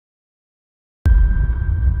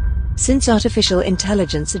Since artificial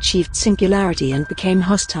intelligence achieved singularity and became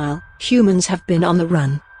hostile, humans have been on the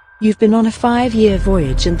run. You've been on a 5-year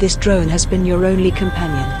voyage and this drone has been your only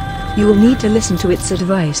companion. You will need to listen to its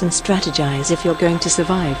advice and strategize if you're going to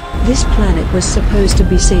survive. This planet was supposed to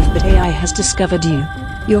be safe, but AI has discovered you.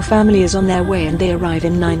 Your family is on their way and they arrive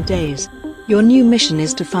in 9 days. Your new mission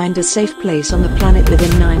is to find a safe place on the planet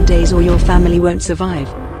within 9 days or your family won't survive.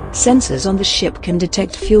 Sensors on the ship can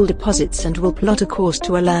detect fuel deposits and will plot a course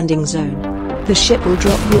to a landing zone. The ship will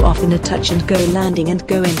drop you off in a touch-and-go landing and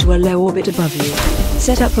go into a low orbit above you.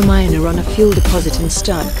 Set up a miner on a fuel deposit and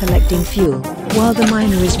start collecting fuel. While the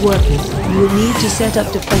miner is working, you will need to set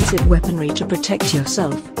up defensive weaponry to protect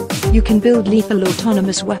yourself. You can build lethal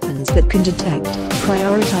autonomous weapons that can detect,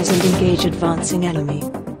 prioritize and engage advancing enemy.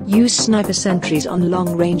 Use sniper sentries on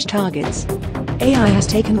long-range targets. AI has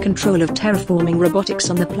taken control of terraforming robotics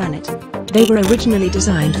on the planet. They were originally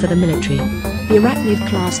designed for the military. The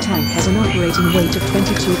Arachnid-class tank has an operating weight of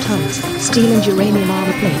 22 tons, steel and uranium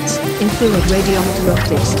armor plates, infrared radiometer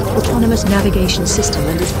optics, autonomous navigation system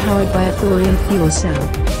and is powered by a thorium fuel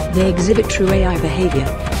cell. They exhibit true AI behavior.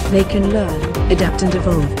 They can learn, adapt and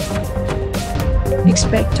evolve.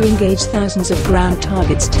 Expect to engage thousands of ground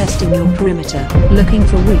targets testing your perimeter, looking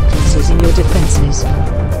for weaknesses in your defenses.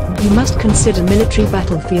 You must consider military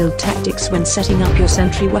battlefield tactics when setting up your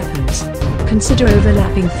sentry weapons. Consider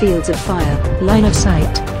overlapping fields of fire, line of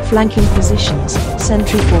sight, flanking positions,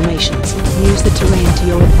 sentry formations. Use the terrain to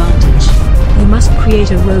your advantage. You must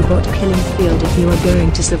create a robot killing field if you are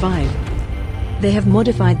going to survive. They have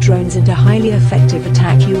modified drones into highly effective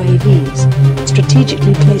attack UAVs.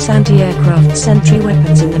 Strategically place anti-aircraft sentry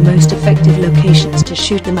weapons in the most effective locations to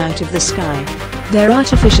shoot them out of the sky. Their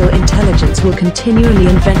artificial intelligence will continually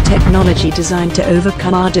invent technology designed to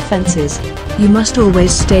overcome our defenses. You must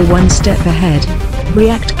always stay one step ahead.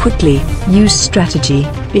 React quickly, use strategy,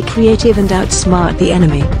 be creative and outsmart the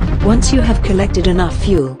enemy. Once you have collected enough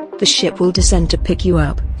fuel, the ship will descend to pick you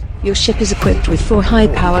up. Your ship is equipped with 4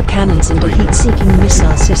 high-power cannons and a heat-seeking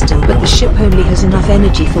missile system, but the ship only has enough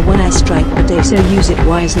energy for 1 airstrike per day, so use it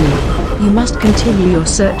wisely. You must continue your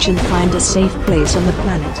search and find a safe place on the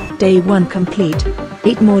planet. Day 1 complete.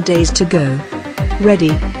 8 more days to go.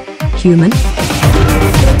 Ready, human?